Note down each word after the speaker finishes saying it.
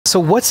So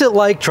what's it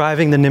like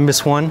driving the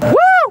Nimbus One?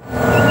 Woo!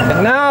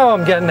 And now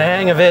I'm getting the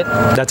hang of it.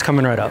 That's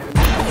coming right up.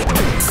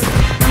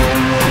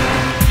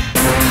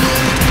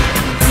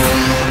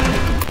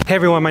 Hey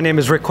everyone, my name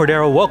is Rick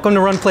Cordero. Welcome to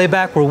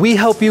RunPlayBack, where we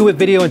help you with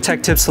video and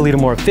tech tips to lead a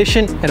more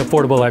efficient and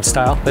affordable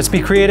lifestyle. Let's be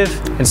creative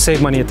and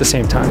save money at the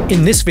same time.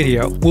 In this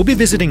video, we'll be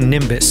visiting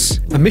Nimbus,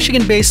 a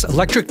Michigan-based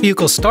electric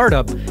vehicle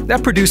startup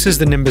that produces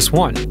the Nimbus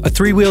One, a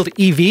three-wheeled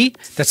EV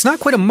that's not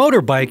quite a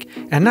motorbike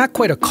and not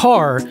quite a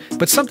car,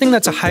 but something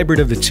that's a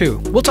hybrid of the two.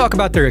 We'll talk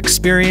about their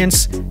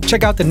experience,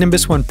 check out the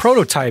Nimbus One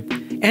prototype,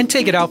 and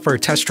take it out for a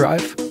test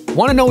drive.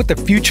 Want to know what the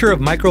future of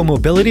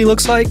micro-mobility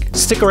looks like?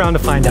 Stick around to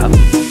find out.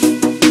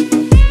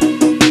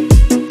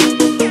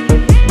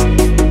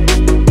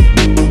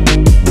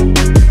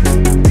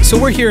 So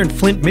we're here in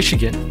Flint,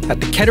 Michigan,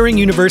 at the Kettering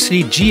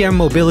University GM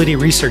Mobility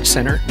Research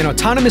Center, an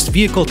autonomous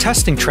vehicle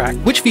testing track,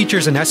 which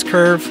features an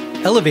S-curve,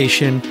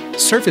 elevation,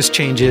 surface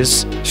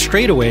changes,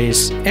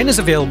 straightaways, and is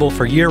available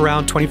for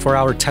year-round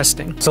 24-hour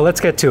testing. So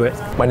let's get to it.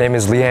 My name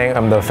is Li Hang.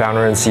 I'm the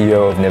founder and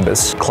CEO of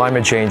Nimbus.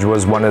 Climate change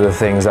was one of the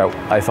things that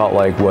I felt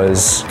like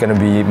was going to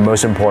be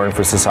most important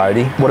for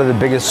society. One of the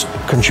biggest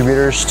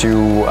contributors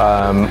to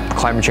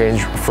climate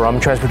change from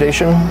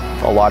transportation,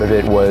 a lot of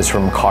it was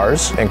from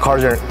cars, and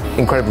cars are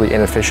incredibly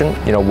inefficient.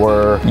 You know,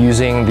 we're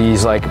using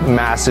these like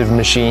massive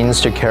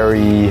machines to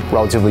carry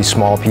relatively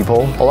small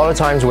people. A lot of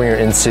times when you're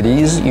in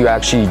cities, you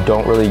actually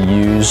don't really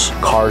use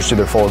cars to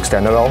their full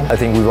extent at all. I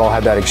think we've all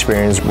had that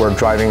experience. We're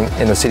driving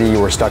in the city,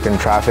 we're stuck in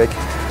traffic,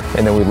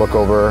 and then we look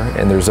over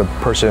and there's a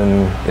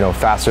person, you know,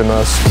 faster than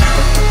us.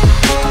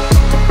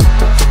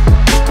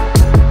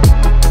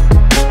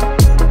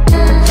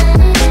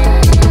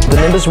 The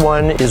Nimbus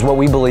One is what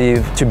we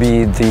believe to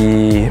be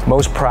the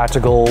most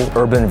practical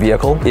urban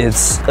vehicle.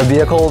 It's a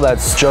vehicle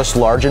that's just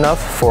large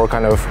enough for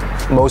kind of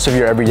most of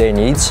your everyday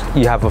needs.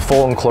 You have a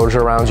full enclosure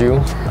around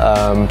you,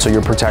 so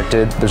you're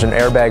protected. There's an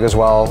airbag as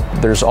well.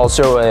 There's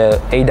also a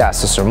ADAS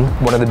system.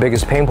 One of the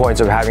biggest pain points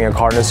of having a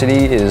car in the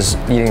city is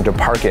needing to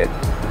park it.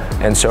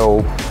 And so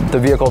the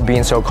vehicle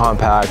being so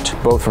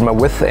compact, both from a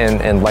width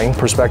and length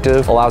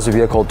perspective, allows the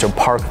vehicle to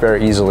park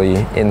very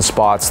easily in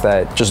spots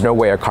that just no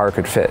way a car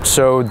could fit.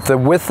 So the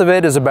width of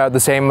it is about the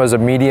same as a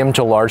medium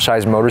to large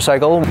size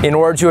motorcycle. In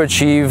order to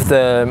achieve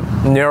the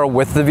narrow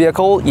width of the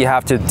vehicle, you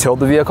have to tilt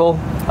the vehicle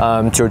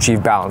to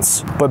achieve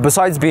balance. But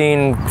besides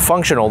being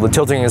functional, the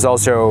tilting is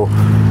also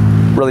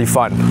really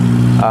fun.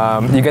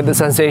 You get the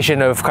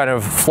sensation of kind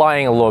of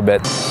flying a little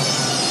bit.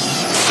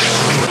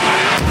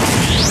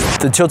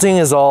 The tilting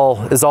is all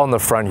in the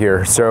front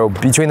here. So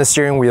between the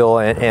steering wheel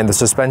and the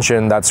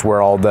suspension, that's where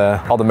all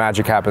the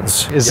magic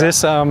happens. Is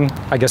this,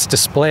 I guess,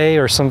 display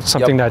or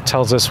something that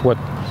tells us what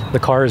the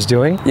car is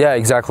doing? Yeah,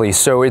 exactly.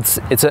 So it's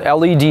an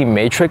LED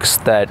matrix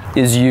that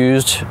is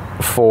used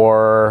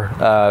for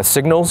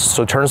signals,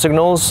 so turn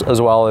signals, as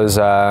well as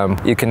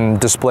you can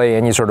display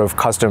any sort of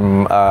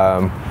custom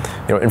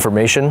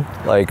information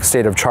like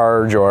state of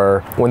charge,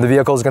 or when the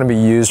vehicle is going to be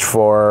used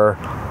for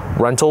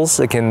rentals,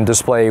 it can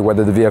display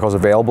whether the vehicle is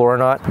available or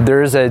not.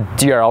 There is a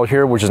DRL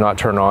here, which is not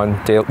turned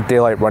on,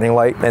 daylight running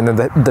light, and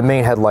then the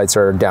main headlights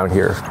are down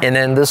here. And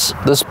then this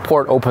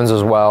port opens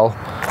as well,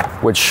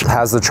 which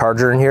has the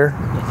charger in here.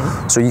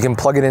 So you can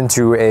plug it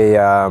into a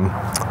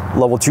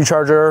level 2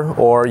 charger,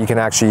 or you can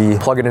actually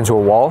plug it into a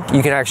wall.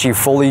 You can actually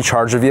fully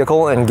charge the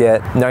vehicle and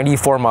get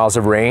 94 miles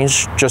of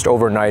range just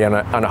overnight on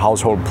a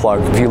household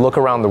plug. If you look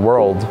around the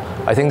world,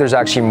 I think there's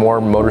actually more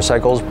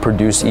motorcycles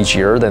produced each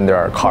year than there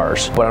are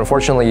cars. But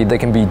unfortunately, they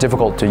can be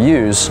difficult to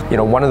use. You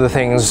know, one of the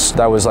things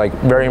that was like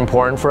very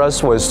important for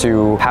us was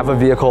to have a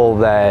vehicle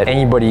that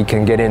anybody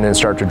can get in and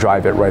start to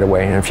drive it right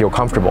away and feel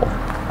comfortable,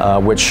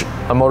 which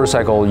a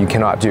motorcycle you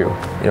cannot do.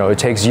 You know, it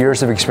takes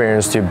years of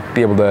experience to be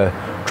able to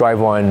drive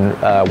one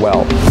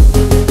well.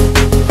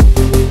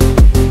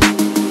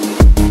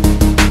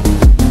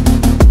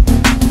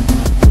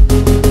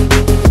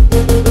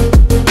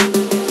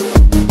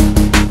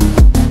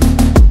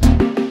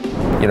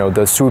 You know,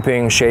 the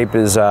swooping shape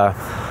is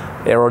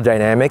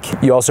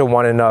aerodynamic. You also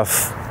want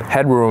enough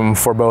headroom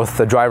for both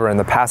the driver and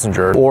the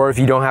passenger. Or if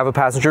you don't have a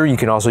passenger, you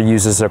can also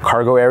use this as a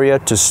cargo area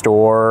to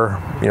store,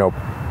 you know,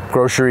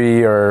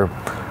 grocery or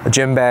a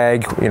gym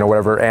bag, you know,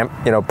 whatever,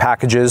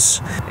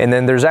 packages. And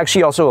then there's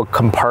actually also a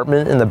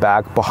compartment in the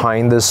back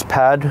behind this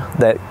pad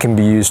that can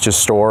be used to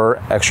store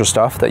extra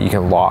stuff that you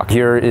can lock.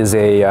 Here is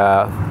a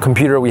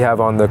computer we have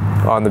on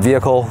the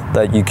vehicle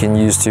that you can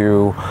use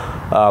to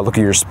look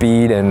at your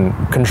speed and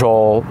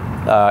control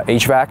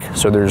HVAC.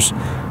 So there's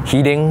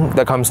heating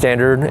that comes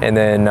standard, and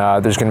then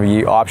there's going to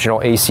be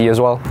optional AC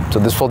as well. So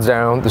this folds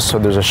down, so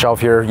there's a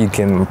shelf here. You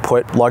can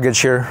put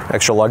luggage here,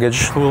 extra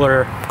luggage.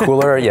 Cooler.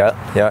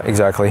 yeah,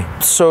 exactly.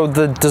 So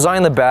the design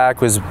in the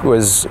back was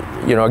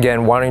you know,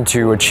 again, wanting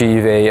to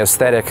achieve a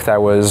aesthetic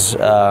that was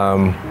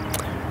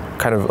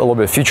kind of a little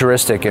bit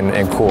futuristic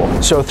and cool.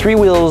 So 3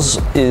 wheels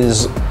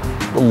is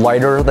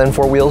lighter than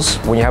 4 wheels.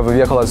 When you have a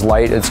vehicle that's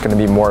light, it's going to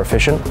be more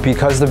efficient.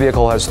 Because the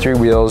vehicle has 3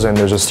 wheels and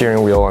there's a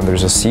steering wheel and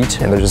there's a seat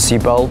and there's a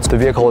seat belt, the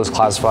vehicle is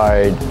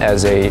classified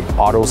as a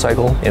auto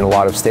cycle in a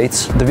lot of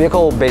states. The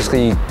vehicle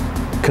basically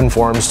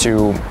conforms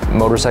to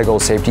motorcycle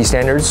safety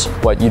standards,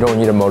 but you don't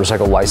need a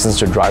motorcycle license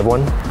to drive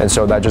one. And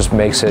so that just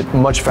makes it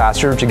much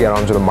faster to get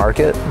onto the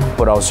market,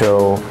 but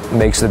also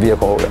makes the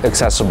vehicle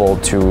accessible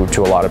to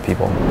a lot of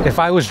people. If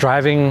I was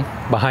driving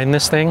behind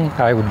this thing,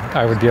 I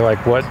would be like,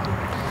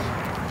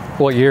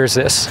 what year is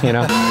this, you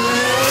know?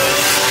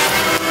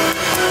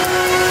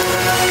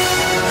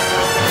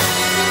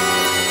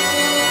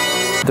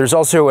 There's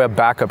also a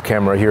backup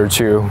camera here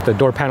too. The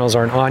door panels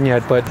aren't on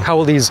yet, but how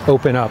will these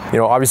open up? You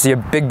know, obviously a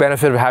big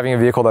benefit of having a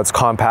vehicle that's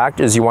compact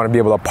is you want to be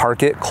able to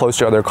park it close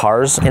to other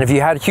cars. And if you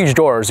had huge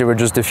doors, it would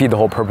just defeat the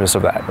whole purpose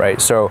of that,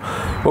 right? So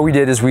what we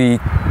did is we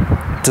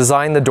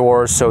designed the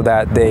doors so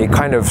that they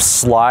kind of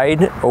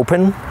slide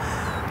open,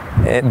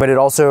 but it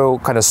also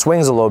kind of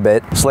swings a little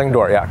bit. Sling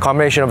door, yeah,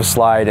 combination of a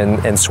slide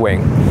and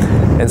swing.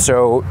 And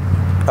so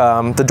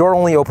the door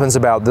only opens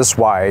about this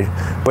wide,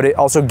 but it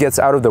also gets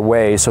out of the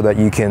way so that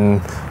you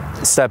can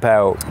step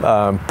out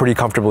pretty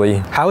comfortably.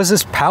 How is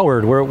this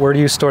powered? Where do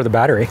you store the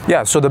battery?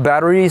 Yeah, so the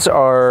batteries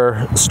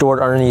are stored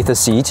underneath the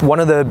seat. One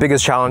of the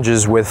biggest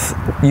challenges with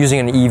using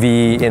an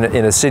EV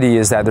in a city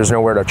is that there's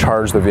nowhere to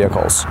charge the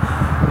vehicles.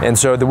 And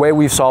so the way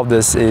we've solved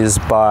this is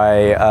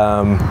by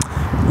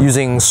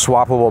using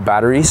swappable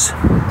batteries.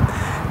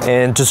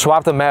 And to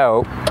swap them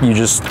out, you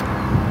just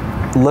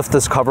lift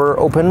this cover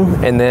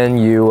open, and then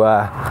you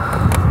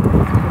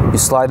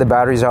slide the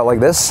batteries out like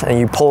this, and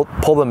you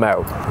pull them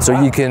out. So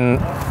you can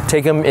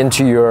take them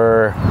into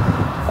your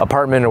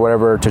apartment or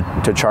whatever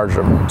to charge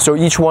them. So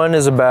each one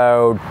is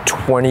about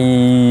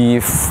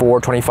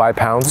 24, 25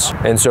 pounds.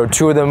 And so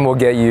two of them will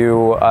get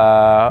you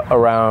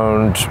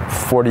around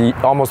 40,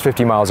 almost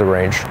 50 miles of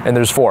range. And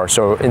there's four,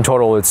 so in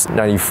total it's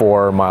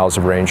 94 miles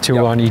of range.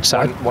 Two on each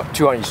side?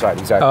 Two on each side,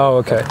 exactly. Oh,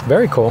 okay,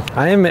 very cool.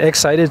 I am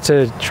excited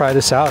to try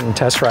this out and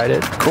test ride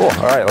it. Cool,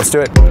 all right, let's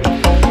do it.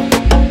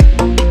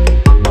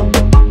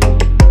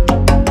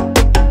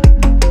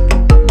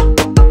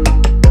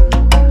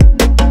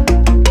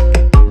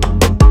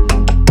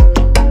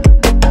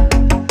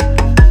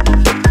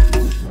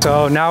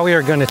 So now we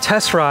are going to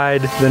test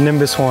ride the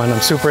Nimbus One.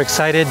 I'm super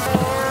excited.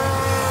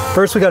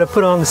 First, we got to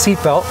put on the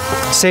seatbelt.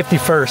 Safety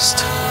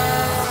first.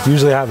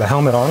 Usually I have a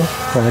helmet on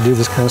when I do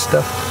this kind of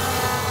stuff.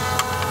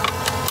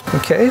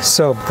 Okay,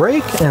 so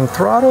brake and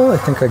throttle. I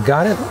think I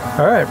got it.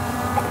 All right.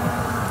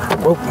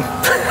 Whoa.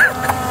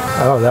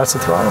 Oh, that's the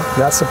throttle.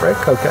 That's the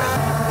brake. Okay.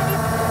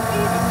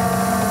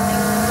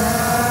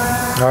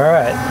 All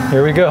right,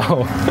 here we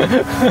go.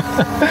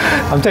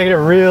 I'm taking it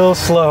real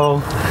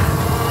slow.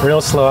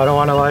 Real slow. I don't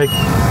want to like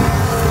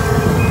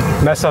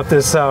mess up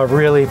this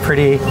really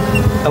pretty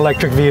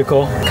electric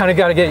vehicle. Kind of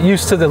got to get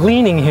used to the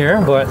leaning here,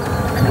 but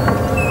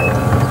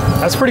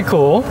that's pretty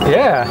cool.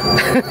 Yeah.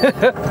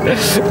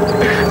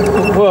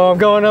 Well, I'm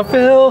going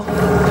uphill.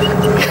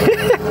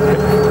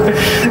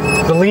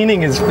 The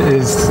leaning is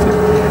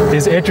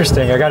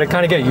interesting. I got to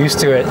kind of get used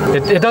to it.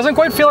 It doesn't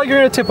quite feel like you're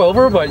going to tip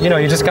over, but you know,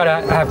 you just got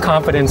to have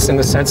confidence in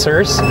the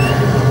sensors.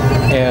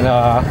 And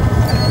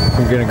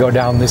I'm going to go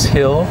down this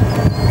hill.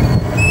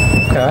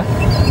 Okay.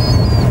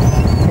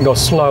 Go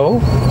slow.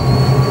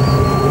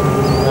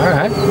 All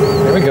right,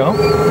 here we go.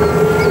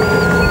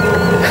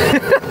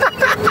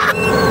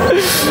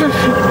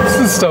 This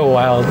is so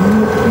wild.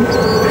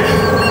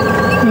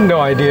 No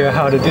idea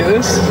how to do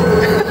this.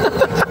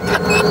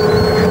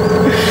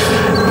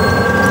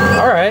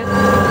 All right.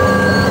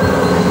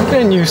 I'm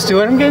getting used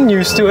to it. I'm getting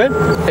used to it.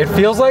 It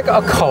feels like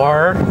a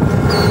car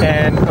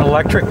and an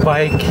electric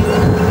bike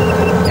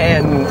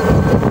and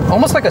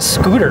almost like a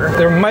scooter.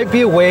 There might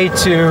be a way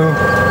to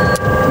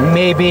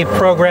maybe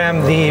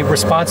program the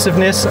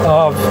responsiveness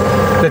of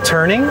the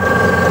turning.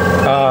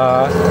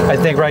 I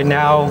think right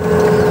now,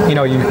 you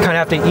know, you kind of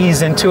have to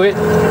ease into it,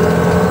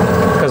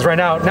 because right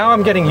now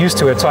I'm getting used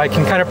to it, so I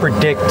can kind of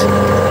predict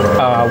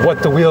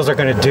what the wheels are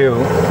going to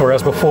do.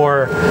 Whereas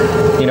before,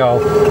 you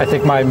know, I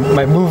think my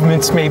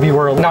movements maybe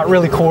were not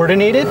really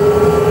coordinated.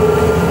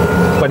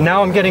 But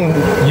now I'm getting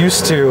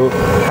used to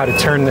how to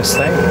turn this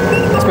thing.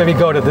 Let's maybe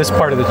go to this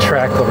part of the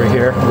track over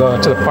here, go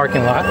into the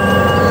parking lot.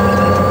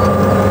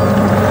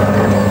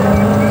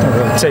 I'm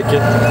gonna take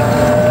it.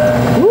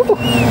 Woo!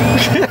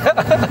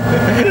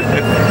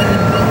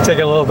 Take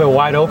it a little bit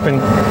wide open.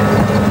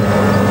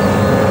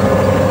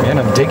 Man,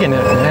 I'm digging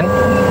it, man.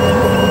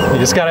 You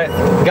just gotta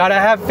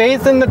have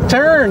faith in the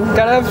turn.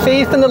 Gotta have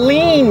faith in the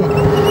lean.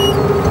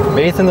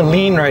 Faith in the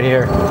lean right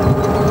here.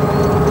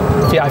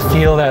 Yeah, I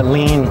feel that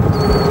lean.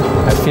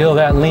 I feel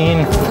that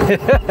lean.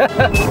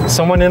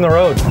 Someone in the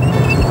road.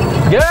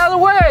 Get out of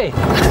the way!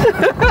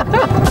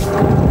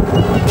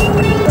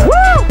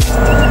 Woo!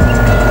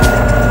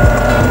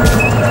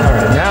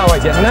 All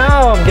right,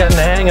 now I'm getting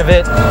the hang of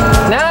it.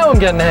 Now I'm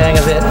getting the hang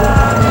of it.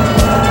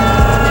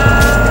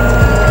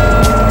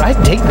 I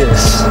dig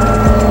this.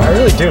 I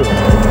really do.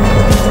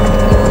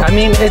 I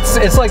mean,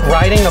 it's like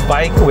riding a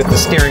bike with the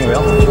steering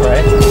wheel,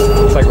 right?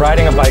 It's like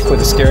riding a bike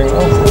with a steering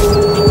wheel.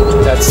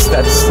 That's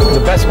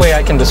the best way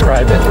I can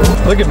describe it.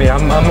 Look at me,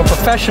 I'm a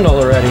professional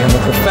already. I'm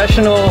a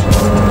professional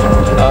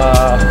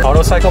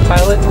motorcycle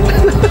pilot.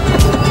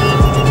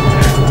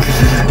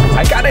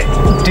 I got it.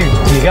 Dude,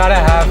 you gotta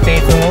have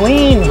faith in the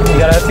lean. You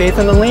gotta have faith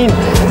in the lean.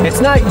 It's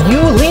not you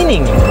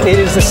leaning, it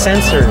is the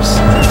sensors.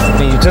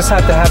 And you just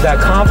have to have that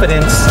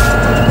confidence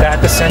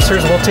that the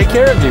sensors will take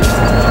care of you.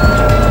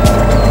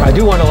 I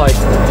do wanna like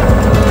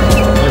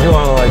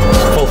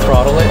full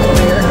throttle it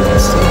over here.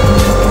 Let's see.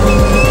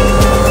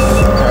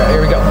 All right,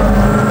 here we go.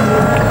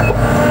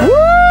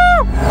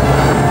 Woo!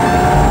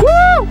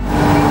 Woo!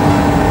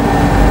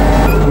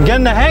 I'm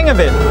getting the hang of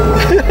it.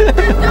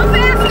 Go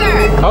faster!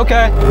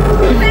 Okay.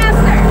 Go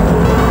faster!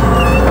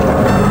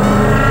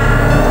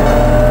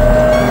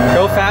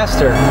 Go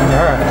faster.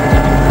 All right.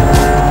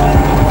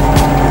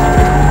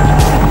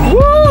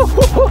 Woo!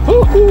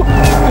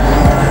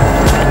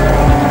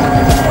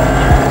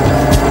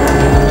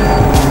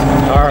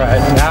 All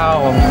right, now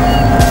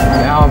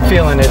I'm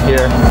feeling it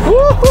here.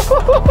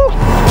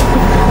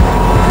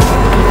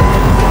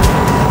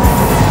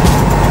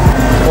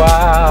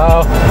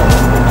 Wow.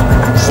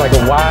 It's like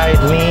a wide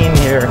lean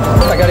here.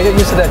 I gotta get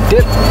used to that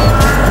dip.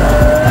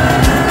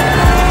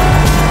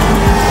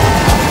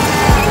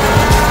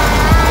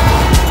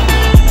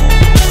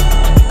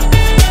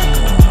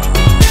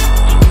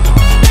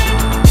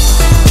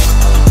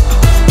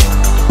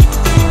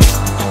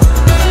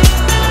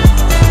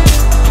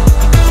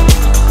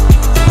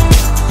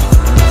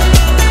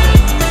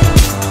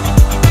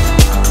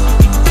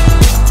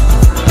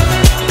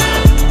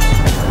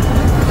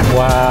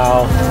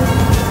 Wow.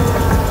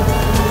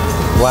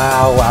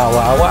 Wow, wow,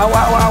 wow, wow,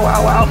 wow, wow,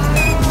 wow, wow.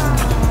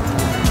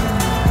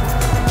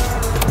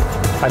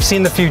 I've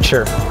seen the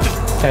future,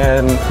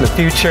 and the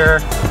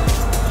future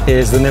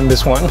is the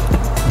Nimbus One.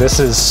 This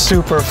is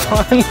super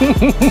fun.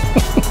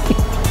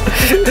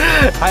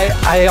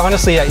 I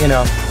honestly, you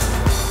know,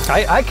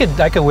 I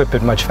could whip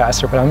it much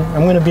faster, but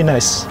I'm gonna be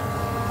nice.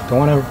 Don't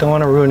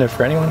want to ruin it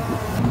for anyone.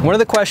 One of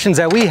the questions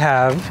that we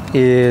have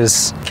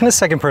is, can a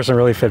second person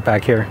really fit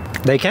back here?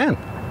 They can.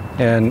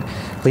 And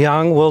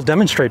Liang will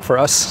demonstrate for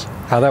us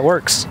how that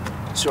works.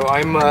 So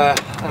I'm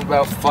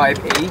about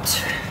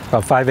 5'8".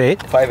 About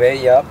 5'8"?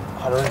 5'8", yep.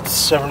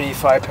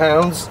 175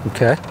 pounds.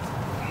 Okay.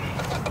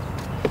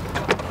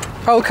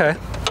 Okay.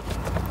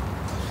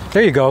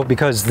 There you go,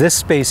 because this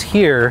space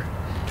here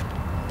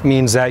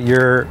means that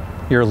your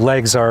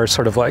legs are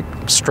sort of like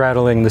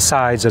straddling the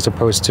sides as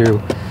opposed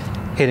to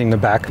hitting the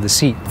back of the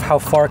seat. How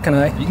far can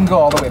I? You can go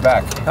all the way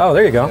back. Oh,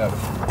 there you go. Yeah.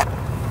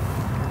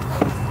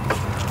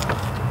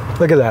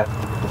 Look at that.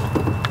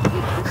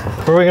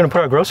 Where are we going to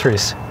put our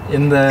groceries?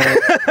 In the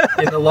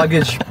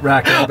luggage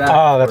rack in the back.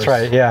 Oh, that's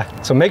right. Yeah.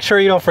 So make sure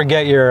you don't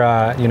forget your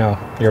you know,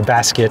 your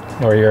basket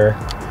or your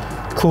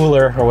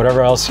cooler or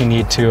whatever else you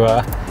need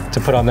to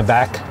put on the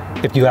back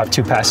if you have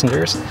 2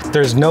 passengers.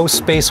 There's no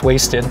space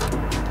wasted,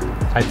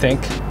 I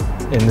think,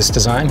 in this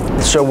design.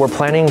 So we're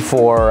planning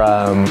for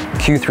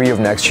Q3 of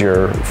next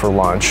year for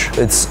launch.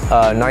 It's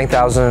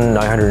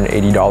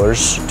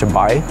 $9,980 to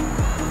buy,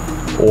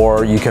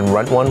 or you can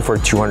rent one for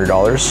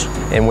 $200.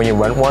 And when you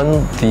rent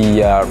one,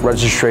 the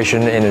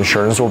registration and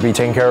insurance will be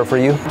taken care of for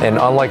you. And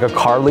unlike a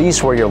car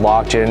lease where you're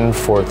locked in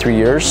for 3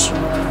 years,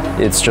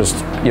 it's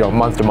just, you know,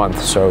 month to month,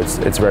 so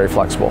it's very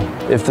flexible.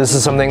 If this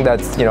is something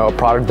that's, you know, a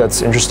product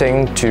that's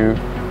interesting to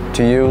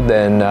you,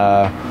 then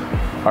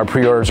our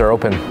pre-orders are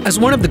open. As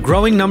one of the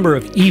growing number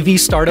of EV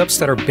startups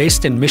that are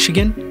based in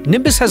Michigan,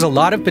 Nimbus has a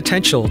lot of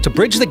potential to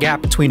bridge the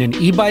gap between an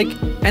e-bike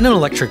and an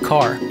electric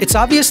car. It's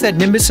obvious that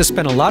Nimbus has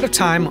spent a lot of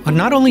time on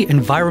not only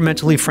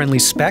environmentally friendly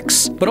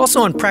specs, but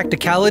also on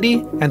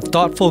practicality and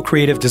thoughtful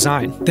creative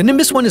design. The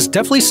Nimbus One is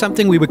definitely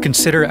something we would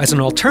consider as an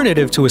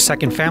alternative to a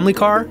second family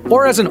car,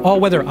 or as an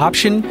all-weather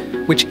option,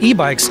 which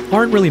e-bikes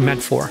aren't really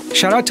meant for.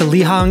 Shout out to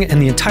Li Hang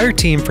and the entire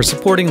team for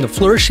supporting the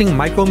flourishing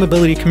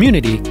micromobility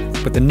community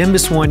with the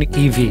Nimbus One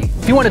EV.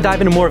 If you want to dive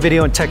into more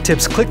video and tech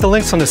tips, click the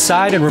links on the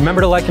side and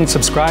remember to like and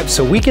subscribe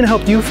so we can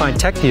help you find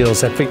tech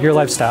deals that fit your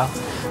lifestyle.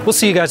 We'll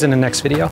see you guys in the next video.